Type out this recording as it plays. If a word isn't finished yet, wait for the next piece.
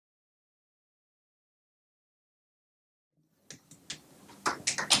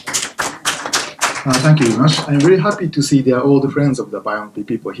Thank you very much. I'm very happy to see the old friends of the BioNP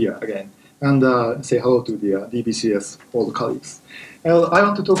people here again, and say hello to the DBCLS old colleagues. I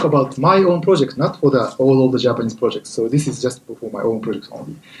want to talk about my own project, not for all of the Japanese projects. So this is just for my own projects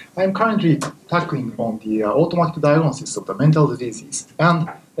only. I'm currently tackling on the automatic diagnosis of the mental diseases and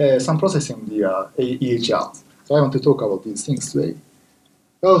some processing the EHRs. So I want to talk about these things today.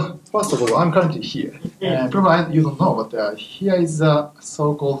 Well, first of all, I'm currently here. Probably you don't know, but here is the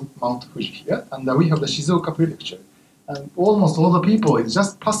so-called Mount Fuji here, and we have the Shizuoka Prefecture. And almost all the people is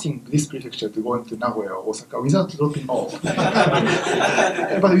just passing this prefecture to go into Nagoya or Osaka without dropping off.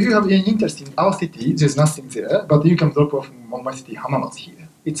 But if you have any interest in our city, there's nothing there, but you can drop off in my city, Hamamatsu here.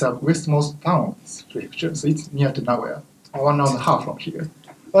 It's a westmost town, this prefecture, so it's near to Nagoya, 1 hour and a half from here.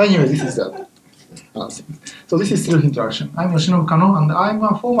 But anyway, this is the thing. So this is still introduction. I'm Yoshinobu Kano, and I'm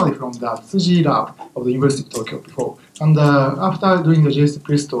formerly from the Tsuji lab of the University of Tokyo before. And after doing the JS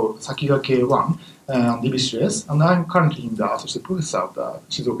Presto Sakigake 1 on DBCLS, and I'm currently in the associate professor of the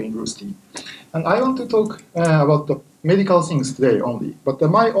Shizuoka University. And I want to talk about the medical things today only, but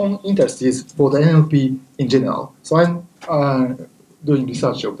my own interest is for the NLP in general. So I'm doing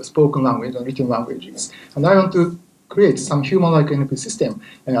research of the spoken language and written languages, and I want to create some human-like NLP system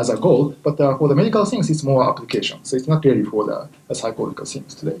as a goal, but for the medical things, it's more application. So it's not really for the psychological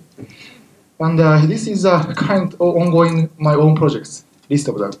things today. And this is a current ongoing my own projects list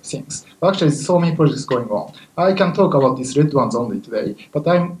of the things. Actually, so many projects going on. I can talk about these red ones only today, but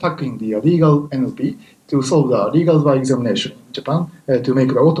I'm tackling the legal NLP to solve the legal advice examination in Japan to make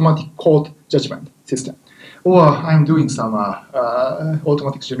the automatic court judgment system. Or I'm doing some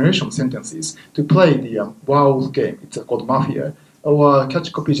automatic generation sentences to play the WoW game. It's called Mafia. Or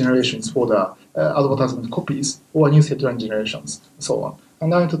catch copy generations for the advertisement copies, or news headline generations, and so on.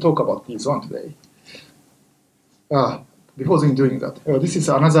 And I'm going to talk about these one today. Before doing that, this is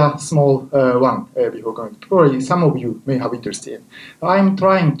another small one before going. Probably some of you may have interest in. I'm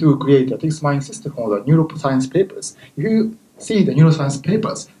trying to create a text mining system for the neuroscience papers. If you see the neuroscience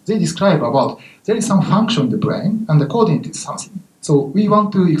papers, they describe about there is some function in the brain and the coordinate is something. So we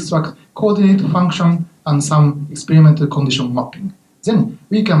want to extract coordinate function and some experimental condition mapping. Then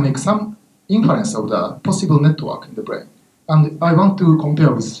we can make some inference of the possible network in the brain. And I want to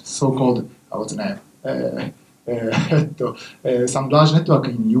compare with so-called, what's the name? Some large network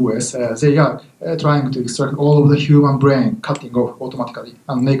in US, they are trying to extract all of the human brain, cutting off automatically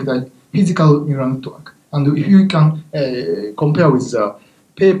and make the physical neural network. And if you can compare with the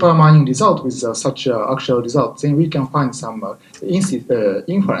paper mining result with such actual result, then we can find some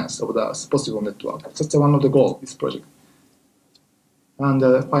inference of the possible network. That's one of the goals of this project. And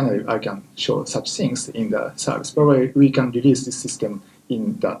finally, I can show such things in the service. Probably we can release this system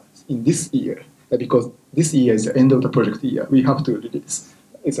in this year, because this year is the end of the project year. We have to release.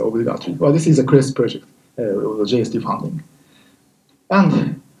 It's obligatory. Well, this is a CREST project with the JST funding.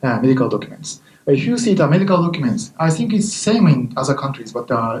 And medical documents. If you see the medical documents, I think it's same in other countries, but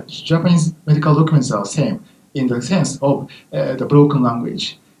Japanese medical documents are same in the sense of the broken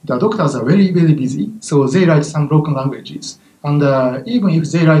language. The doctors are very, very busy, so they write some broken languages. And even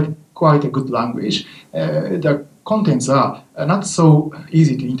if they write quite a good language, the contents are not so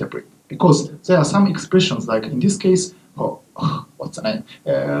easy to interpret, because there are some expressions, like in this case, what's the name?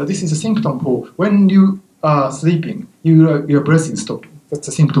 This is a symptom for when you are sleeping, your breath is stopping. That's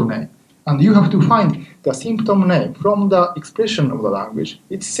a symptom name. And you have to find the symptom name from the expression of the language.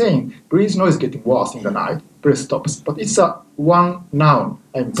 It's saying breath noise getting worse in the night, breath stops. But it's a one noun,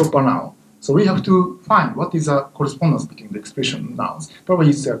 proper noun. So we have to find what is the correspondence between the expression nouns. Probably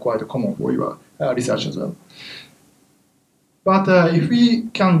it's quite common for your research as well. But if we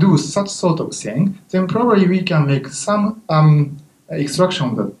can do such sort of thing, then probably we can make some extraction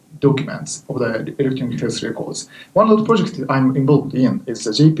of the documents of the electronic health records. One of the projects I'm involved in is the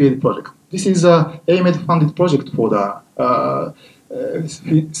JPA project. This is a AMED-funded project for the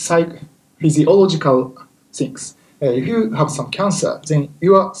physiological things. If you have some cancer, then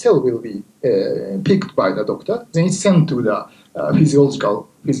your cell will be picked by the doctor. Then it's sent to the physiological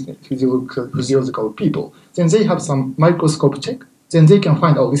people. Then they have some microscope check. Then they can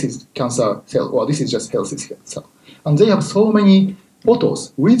find, oh, this is cancer cell, or this is just healthy cell. And they have so many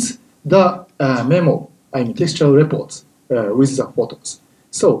photos with the textual reports with the photos.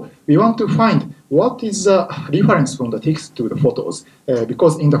 So we want to find what is the reference from the text to the photos,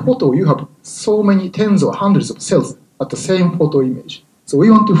 because in the photo you have so many tens or hundreds of cells at the same photo image. So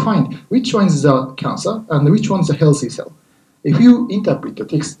we want to find which one is the cancer and which one is the healthy cell. If you interpret the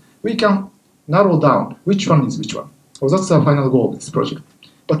text, we can narrow down which one is which one. So that's the final goal of this project.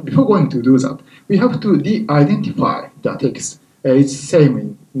 But before going to do that, we have to de-identify the text. It's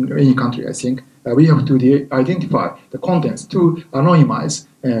same in any country, I think. we have to identify the contents to anonymize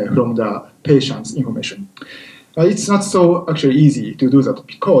from the patient's information. It's not so actually easy to do that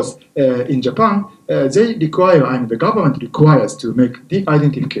because in Japan, they require, the government requires to make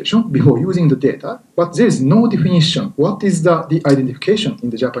de-identification before using the data, but there is no definition what is the de-identification in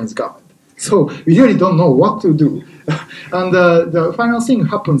the Japanese government. So we really don't know what to do. And the final thing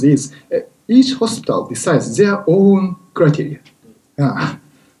happens is each hospital decides their own criteria.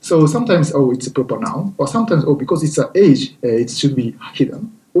 So sometimes, oh, it's a proper noun, or sometimes, oh, because it's an age, it should be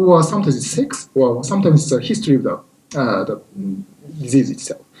hidden. Or sometimes it's sex, or sometimes it's a history of the disease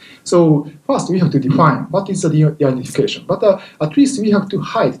itself. So first we have to define what is the identification, but at least we have to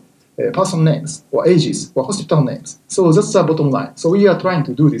hide person names, or ages, or hospital names. So that's the bottom line. So we are trying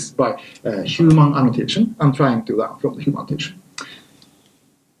to do this by human annotation and trying to learn from the human annotation.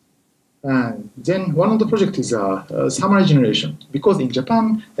 And then one of the projects is summary generation, because in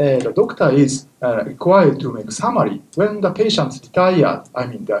Japan, the doctor is required to make summary when the patient retired,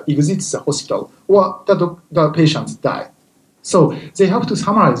 exits the hospital, or the patient died. So they have to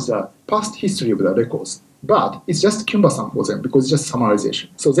summarize the past history of the records, but it's just cumbersome for them because it's just summarization.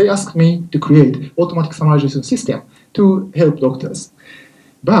 So they asked me to create automatic summarization system to help doctors.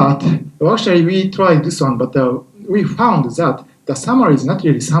 But actually we tried this one, but we found that the summary is not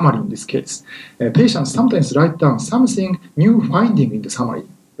really summary in this case. Patients sometimes write down something new finding in the summary.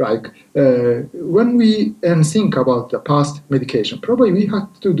 Like when we think about the past medication, probably we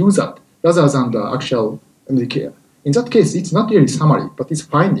have to do that rather than the actual Medicare. In that case, it's not really summary, but it's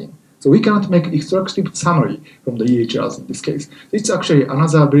finding. So we cannot make extractive summary from the EHRs in this case. It's actually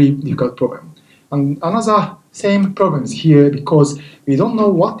another very difficult problem. And another same problem is here because we don't know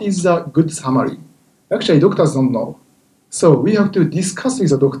what is a good summary. Actually, doctors don't know. So we have to discuss with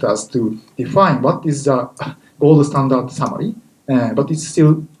the doctors to define what is the gold standard summary, but it's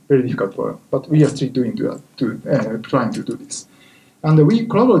still very difficult for them. But we are still doing trying to do this. And we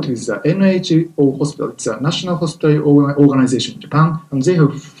collaborate with the NHO hospital. It's a national hospital organization in Japan, and they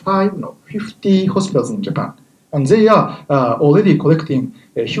have 50 hospitals in Japan. And they are already collecting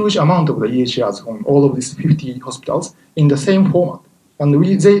a huge amount of the EHRs from all of these 50 hospitals in the same format. And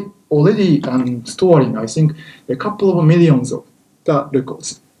they already storing, I think, a couple of millions of the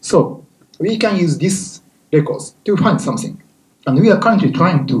records. So we can use these records to find something. And we are currently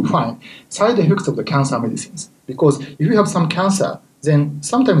trying to find side effects of the cancer medicines. Because if you have some cancer, then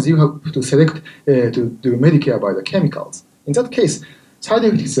sometimes you have to select to do Medicare by the chemicals. In that case, side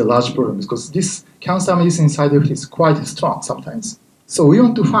effect is a large problem because this cancer medicine side effect is quite strong sometimes. So we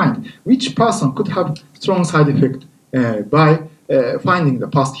want to find which person could have strong side effect by finding the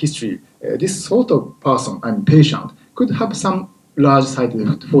past history. This sort of person, patient, could have some large side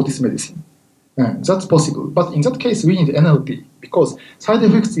effect for this medicine. That's possible. But in that case, we need NLP because side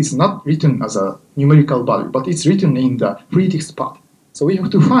effects is not written as a numerical value, but it's written in the free text part. So we have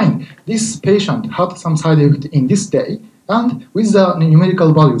to find this patient had some side effect in this day, and with the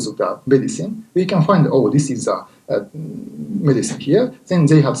numerical values of the medicine, we can find, oh, this is a medicine here, then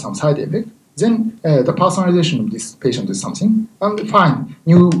they have some side effect, then the personalization of this patient is something, and find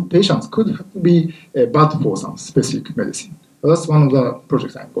new patients could be bad for some specific medicine. So that's one of the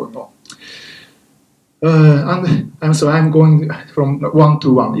projects I'm going on. And I'm going from one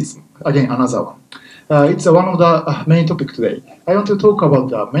to one. It's again another one. It's one of the main topics today. I want to talk about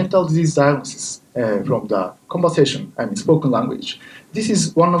the mental disease diagnosis from the conversation, spoken language. This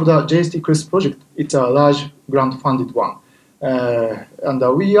is one of the JST-QuEST project. It's a large grant-funded one.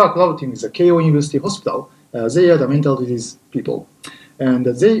 And we are collaborating with the Keio University Hospital. They are the mental disease people. And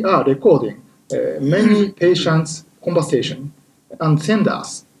they are recording many patients' conversation and send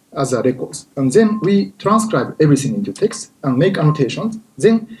us as a records. And then we transcribe everything into text and make annotations.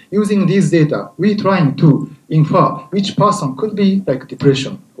 Then using these data, we trying to infer which person could be like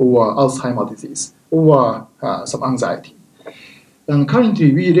depression or Alzheimer's disease or some anxiety. And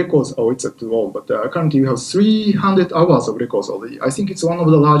currently we record, it's too old, but currently we have 300 hours of records already. I think it's one of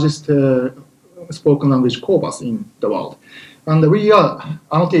the largest spoken language corpus in the world. And we are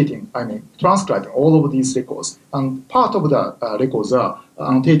annotating, transcribing all of these records. And part of the records are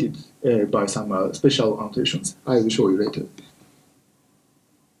annotated by some special annotations. I will show you later.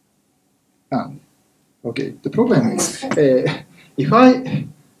 Okay, the problem is, if I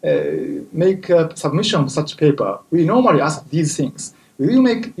make a submission of such paper, we normally ask these things. Will you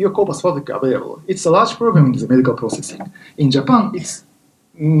make your corpus public available? It's a large problem in the medical processing. In Japan, it's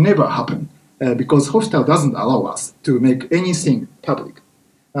never happened. Because hospital doesn't allow us to make anything public.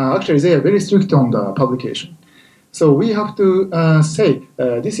 Actually, they are very strict on the publication. So we have to say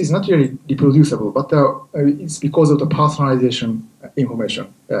this is not really reproducible, but it's because of the personalization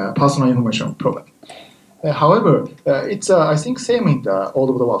information, personal information problem. However, it's I think same in all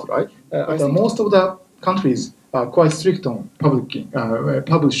over the world, right? Most of the countries are quite strict on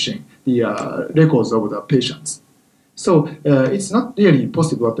publishing the records of the patients. So it's not really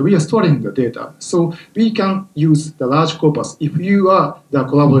possible that we are storing the data. So we can use the large corpus if you are the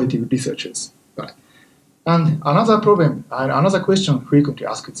collaborative researchers, right? And another problem, another question frequently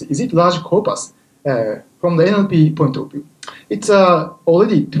asked is it large corpus from the NLP point of view? It's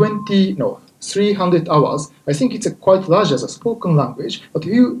already 300 hours. I think it's quite large as a spoken language, but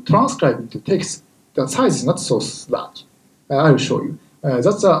if you transcribe it to text, the size is not so large. I will show you.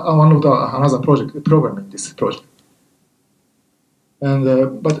 That's one of the another program in this project.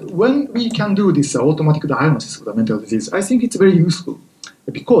 And but when we can do this automatic diagnosis of the mental disease, I think it's very useful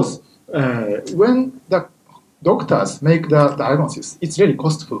because when the doctors make the diagnosis, it's very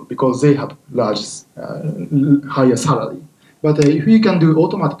costful because they have large, higher salary. But if we can do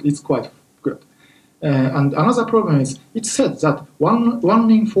automatically, it's quite good. And another problem is, it said that one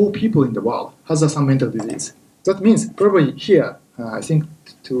in 4 people in the world has some mental disease. That means probably here, I think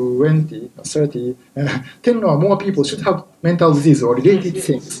 20, 30, 10 or more people should have mental disease or related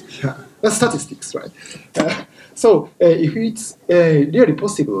things. That's statistics, right? So if it's really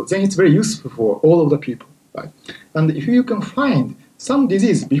possible, then it's very useful for all of the people, right? And if you can find some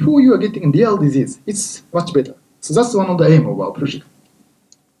disease before you are getting real disease, it's much better. So that's one of the aim of our project.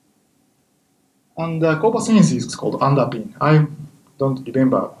 And corpus science is called underpin. I don't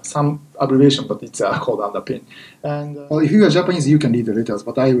remember some abbreviation, but it's called underpin. And well, if you are Japanese, you can read the letters,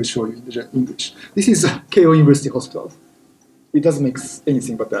 but I will show you in the English. This is Keio University Hospital. It doesn't make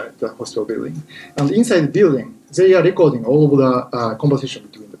anything but the hospital building. And inside the building, they are recording all of the conversation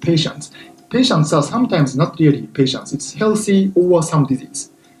between the patients. Patients are sometimes not really patients. It's healthy or some disease.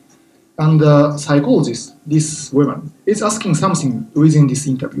 And the psychologist, this woman, is asking something within this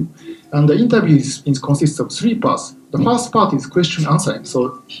interview. And the interview consists of 3 parts. The first part is question answering.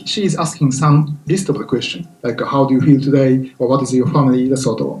 So she is asking some list of the question, like how do you feel today, or what is your family, that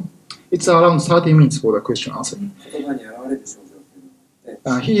sort of. It's around 30 minutes for the question answering.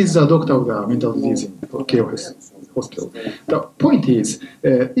 He is a doctor of the mental disease in Keio Hospital. The point is,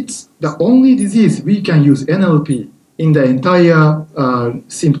 it's the only disease we can use NLP in the entire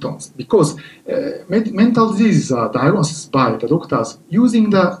symptoms, because mental diseases are diagnosed by the doctors using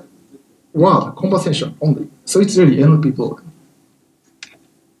the word conversation only. So it's really NLP program.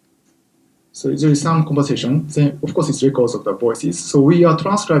 So there is some conversation. Then, of course, it's records of the voices. So we are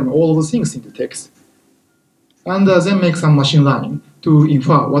transcribing all of the things into text, and then make some machine learning to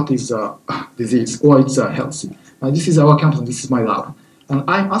infer what is disease or it's healthy. This is our campus, and this is my lab. And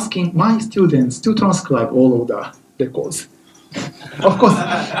I'm asking my students to transcribe all of the records. Of course,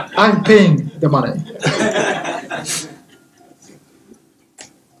 I'm paying the money.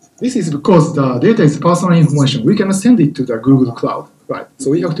 This is because the data is personal information. We cannot send it to the Google Cloud, right? So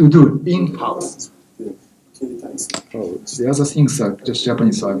we have to do it in-house. Oh, the other things are just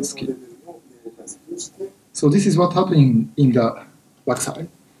Japanese, so I'm skipping. So this is what happened in the backside.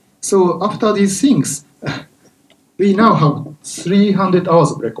 So after these things, we now have 300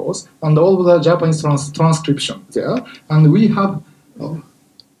 hours of records and all of the Japanese transcription there. And we have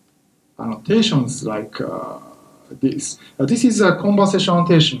annotations like this. This is a conversation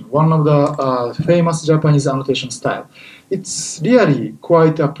annotation, one of the famous Japanese annotation style. It's really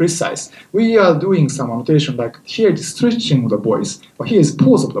quite precise. We are doing some annotation like here is stretching of the voice, or here is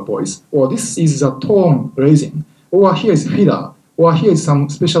pause of the voice, or this is a tone raising, or here is filler, or here is some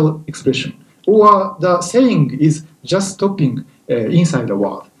special expression, or the saying is just stopping inside the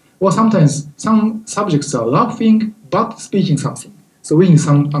word. Or sometimes some subjects are laughing but speaking something. So in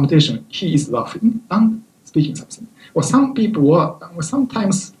some annotation, he is laughing and speaking something. Or some people are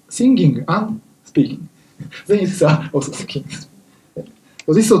sometimes singing and speaking. Then it's also speaking.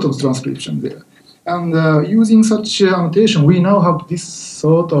 So this sort of transcription there. And using such annotation, we now have this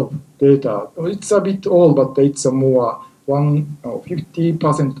sort of data. It's a bit old, but it's a more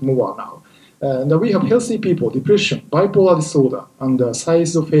 50% more now. And we have healthy people, depression, bipolar disorder, and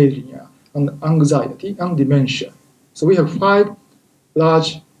schizophrenia, and anxiety, and dementia. So we have 5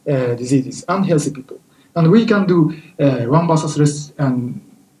 large diseases and healthy people. And we can do one versus less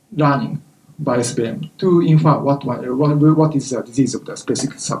learning by SPM to infer what is the disease of the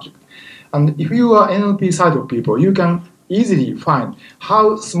specific subject. And if you are NLP side of people, you can easily find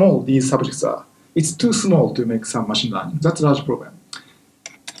how small these subjects are. It's too small to make some machine learning. That's a large problem.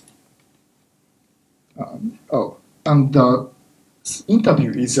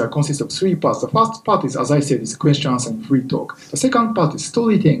 interview consists of 3 parts. The first part is, as I said, is question, answer, and free talk. The second part is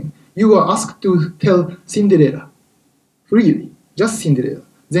storytelling. You are asked to tell Cinderella freely, just Cinderella.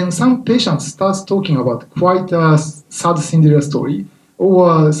 Then some patients start talking about quite a sad Cinderella story,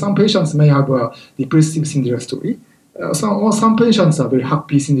 or some patients may have a depressive Cinderella story. Some patients are very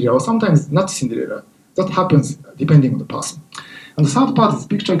happy Cinderella, or sometimes not Cinderella. That happens depending on the person. And the third part is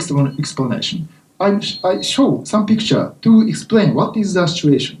picture explanation. I show some picture to explain what is the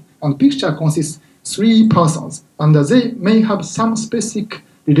situation. And picture consists 3 persons, and they may have some specific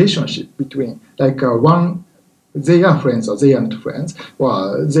relationship between, like one, they are friends or they are not friends,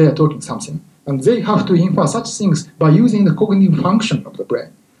 or they are talking something. And they have to infer such things by using the cognitive function of the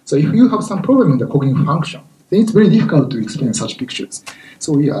brain. So if you have some problem in the cognitive function, then it's very difficult to explain such pictures.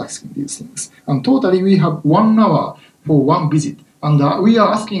 So we are asking these things. And totally we have 1 hour for 1 visit. And we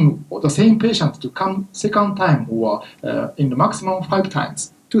are asking the same patient to come second time or in the maximum 5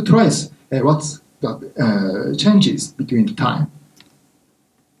 times to trace what's the changes between the time.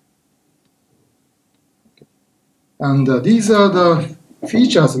 And these are the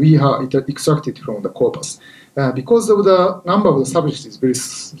features we have extracted from the corpus. Because of the number of the subjects is very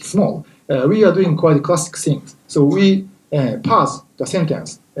small, we are doing quite classic things. So we parse the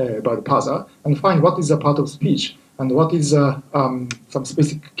sentence by the parser and find what is the part of speech and what is some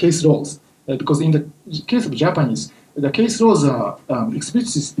specific case laws. Because in the case of Japanese, the case laws are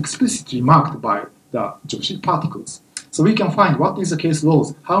explicitly marked by the Joshi particles. So we can find what is the case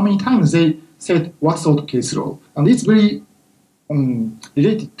laws, how many times they said what sort of case law. And it's very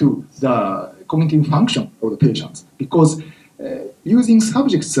related to the cognitive function of the patients, because using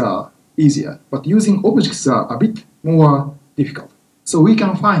subjects are easier, but using objects are a bit more difficult. So we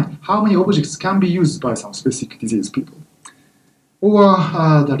can find how many objects can be used by some specific disease people. Or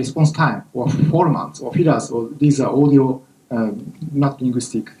the response time, or formats, or fillers, or these are audio, not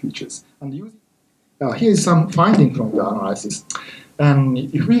linguistic features. And here is some finding from the analysis. And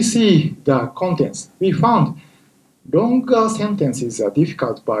if we see the contents, we found longer sentences are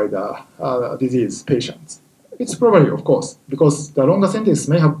difficult by the disease patients. It's probably, of course, because the longer sentences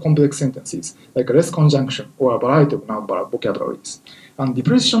may have complex sentences, like less conjunction or a variety of number vocabularies. And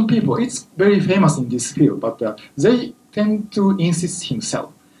depression people, it's very famous in this field, but they tend to insist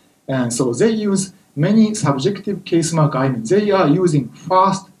himself. And so they use many subjective case mark. I mean, they are using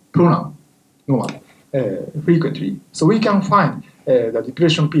first pronoun normally, frequently. So we can find the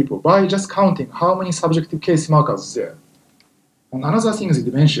depression people by just counting how many subjective case markers there. And another thing is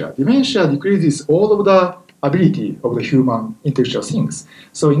dementia. Dementia decreases all of the ability of the human intellectual things.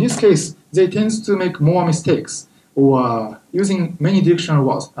 So in this case, they tend to make more mistakes or using many directional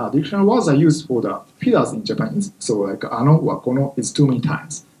words. Directional words are used for the fillers in Japanese. So like ano or kono is too many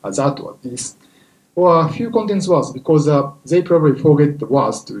times. That or this. Or a few contents words because they probably forget the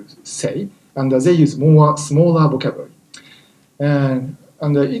words to say, and they use more smaller vocabulary. And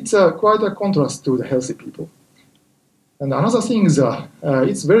it's quite a contrast to the healthy people. And another thing is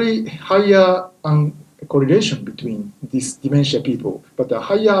it's very higher correlation between these dementia people, but the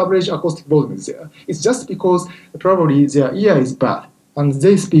higher average acoustic volume is there. It's just because probably their ear is bad and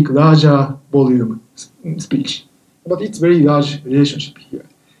they speak larger volume speech. But it's very large relationship here.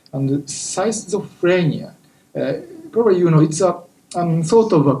 And schizophrenia, probably you know it's a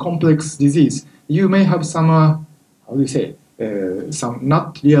sort of a complex disease. You may have some, how do you say, some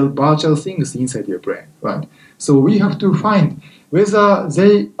not real virtual things inside your brain, right? So we have to find whether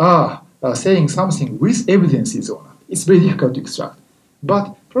they are saying something with evidences or not. It's very difficult to extract.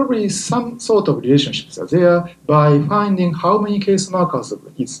 But probably some sort of relationships are there by finding how many case markers of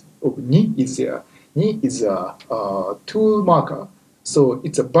ni is there. Ni is a tool marker, so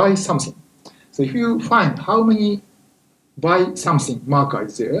it's a by something. So if you find how many by something marker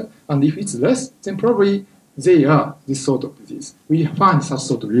is there, and if it's less, then probably they are this sort of disease. We find such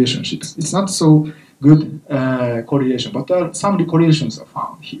sort of relationships. It's not so good correlation, but some correlations are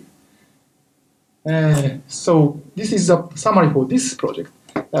found here. So this is a summary for this project.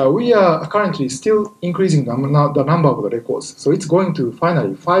 We are currently still increasing the number of the records. So it's going to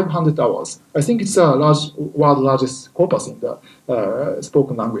finally 500 hours. I think it's a world largest corpus in the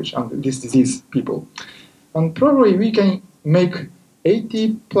spoken language and this disease people. And probably we can make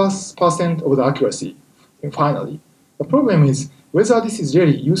 80+% of the accuracy finally. The problem is whether this is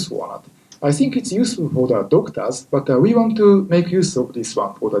really useful or not. I think it's useful for the doctors, but we want to make use of this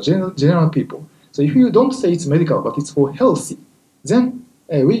one for the general people. So if you don't say it's medical, but it's for healthy, then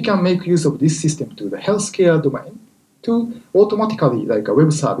we can make use of this system to the healthcare domain to automatically, like a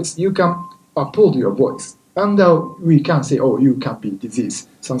web service, you can upload your voice. And we can say, oh, you can be disease,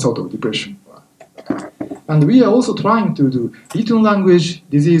 some sort of depression. And we are also trying to do written language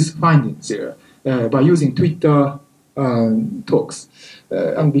disease findings here by using Twitter talks.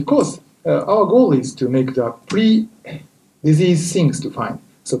 And because our goal is to make the pre-disease things to find.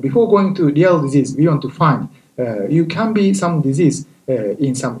 So before going to real disease, we want to find you can be some disease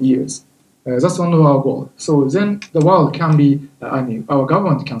in some years. That's one of our goals. So then the world can be, our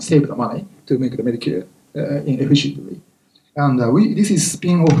government can save the money to make the Medicare efficiently. And this is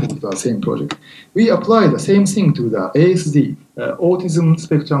spin-off of the same project. We apply the same thing to the ASD, autism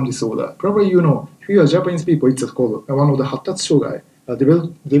spectrum disorder. Probably you know, if you are Japanese people, it's called one of the Hattatsu shogai,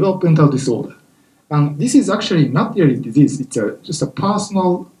 developmental disorder. And this is actually not really disease, it's just a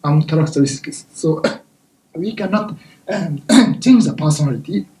personal characteristics. So we cannot change the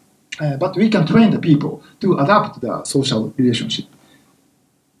personality, but we can train the people to adapt the social relationship.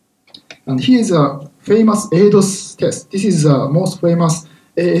 And here is a famous ADOS test. This is the most famous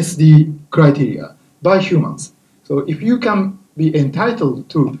ASD criteria by humans. So if you can be entitled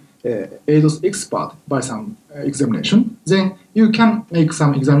to ADOS expert by some examination, then you can make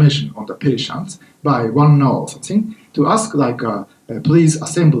some examination on the patients by 1 hour or something to ask like, please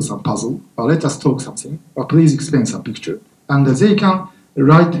assemble some puzzle, or let us talk something, or please explain some picture. And they can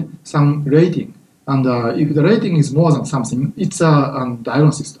write some rating. And if the rating is more than something, it's a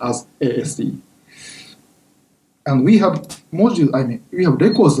diagnosis as ASD. And we have we have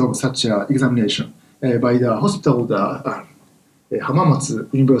records of such examination by the hospital, the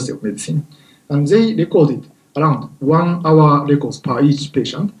Hamamatsu University of Medicine. And they recorded around 1 hour records per each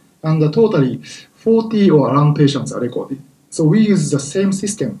patient, and totally 40 or around patients are recorded. So we use the same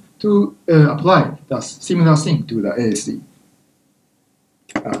system to apply the similar thing to the ASD.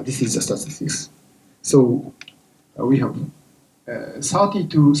 This is the statistics. So we have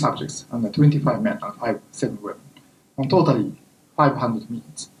 32 subjects and 25 men and 7 women, and totally 500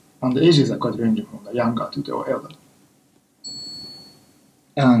 minutes. And the ages are quite ranging from the younger to the elder.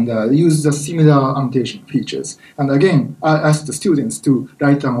 And use the similar annotation features. And again, I asked the students to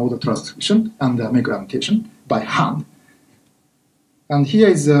write down all the transcription and make an annotation by hand. And here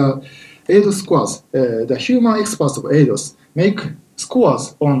is ADOS scores. The human experts of ADOS make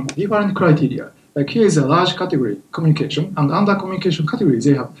scores on different criteria. Like here is a large category, communication, and under communication category,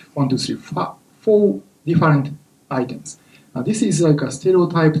 they have 4 different items. This is like a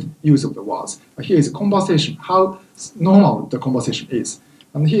stereotyped use of the words. Here is a conversation, how normal the conversation is.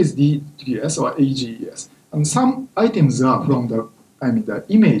 And here is DGS or AGES. And some items are from the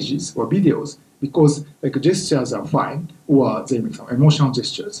images or videos, because like gestures are fine, or they make some emotional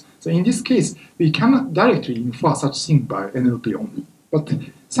gestures. So in this case, we cannot directly infer such thing by NLP only. But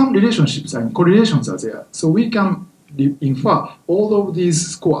some relationships and correlations are there. So we can infer all of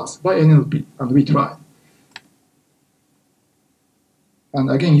these scores by NLP, and we try. And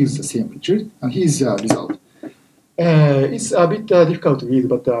again, use the same picture, and here's the result. It's a bit difficult to read,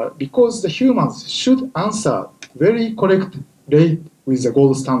 but because the humans should answer very correct rate with the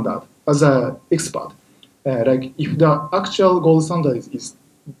gold standard as an expert. Like if the actual gold standard is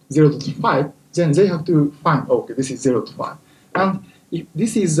 0 to 5, then they have to find, okay, this is 0 to 5. And if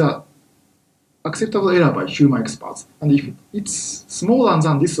this is an acceptable error by human experts, and if it's smaller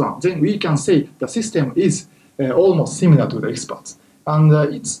than this one, then we can say the system is almost similar to the experts. And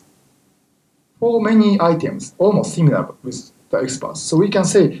it's for many items almost similar with the experts. So we can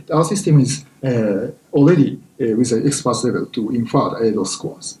say our system is already with the experts level to infer the ADOS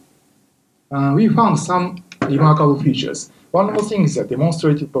scores. We found some remarkable features. One more thing is the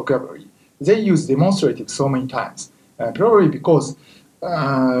demonstrative vocabulary. They use demonstrative so many times, probably because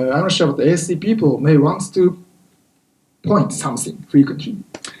I'm not sure, but the ASD people may want to point something frequently.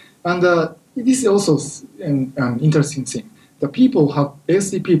 And this is also an interesting thing. The people have,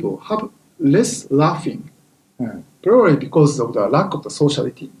 ASD people have less laughing, probably because of the lack of the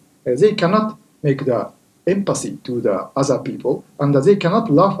sociality. They cannot make the empathy to the other people, and they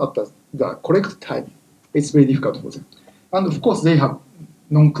cannot laugh at the correct time. It's very difficult for them. And of course, they have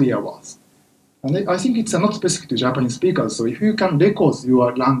non-clear words. And I think it's not specific to Japanese speakers, so if you can record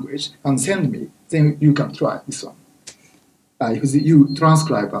your language and send me, then you can try this one. If you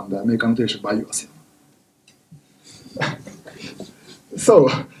transcribe and make annotation by yourself. So,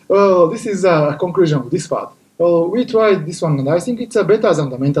 this is a conclusion of this part. We tried this one, and I think it's better than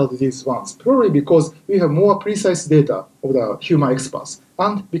the mental disease ones, probably because we have more precise data of the human experts,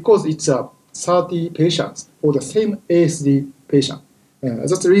 and because it's 30 patients for the same ASD patient.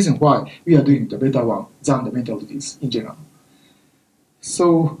 That's the reason why we are doing the better one than the mental disease in general.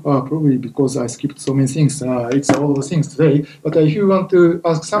 So, probably because I skipped so many things, it's all the things today, but if you want to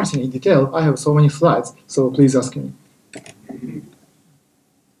ask something in detail, I have so many slides, so please ask me.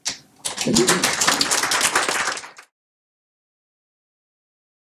 Thank you.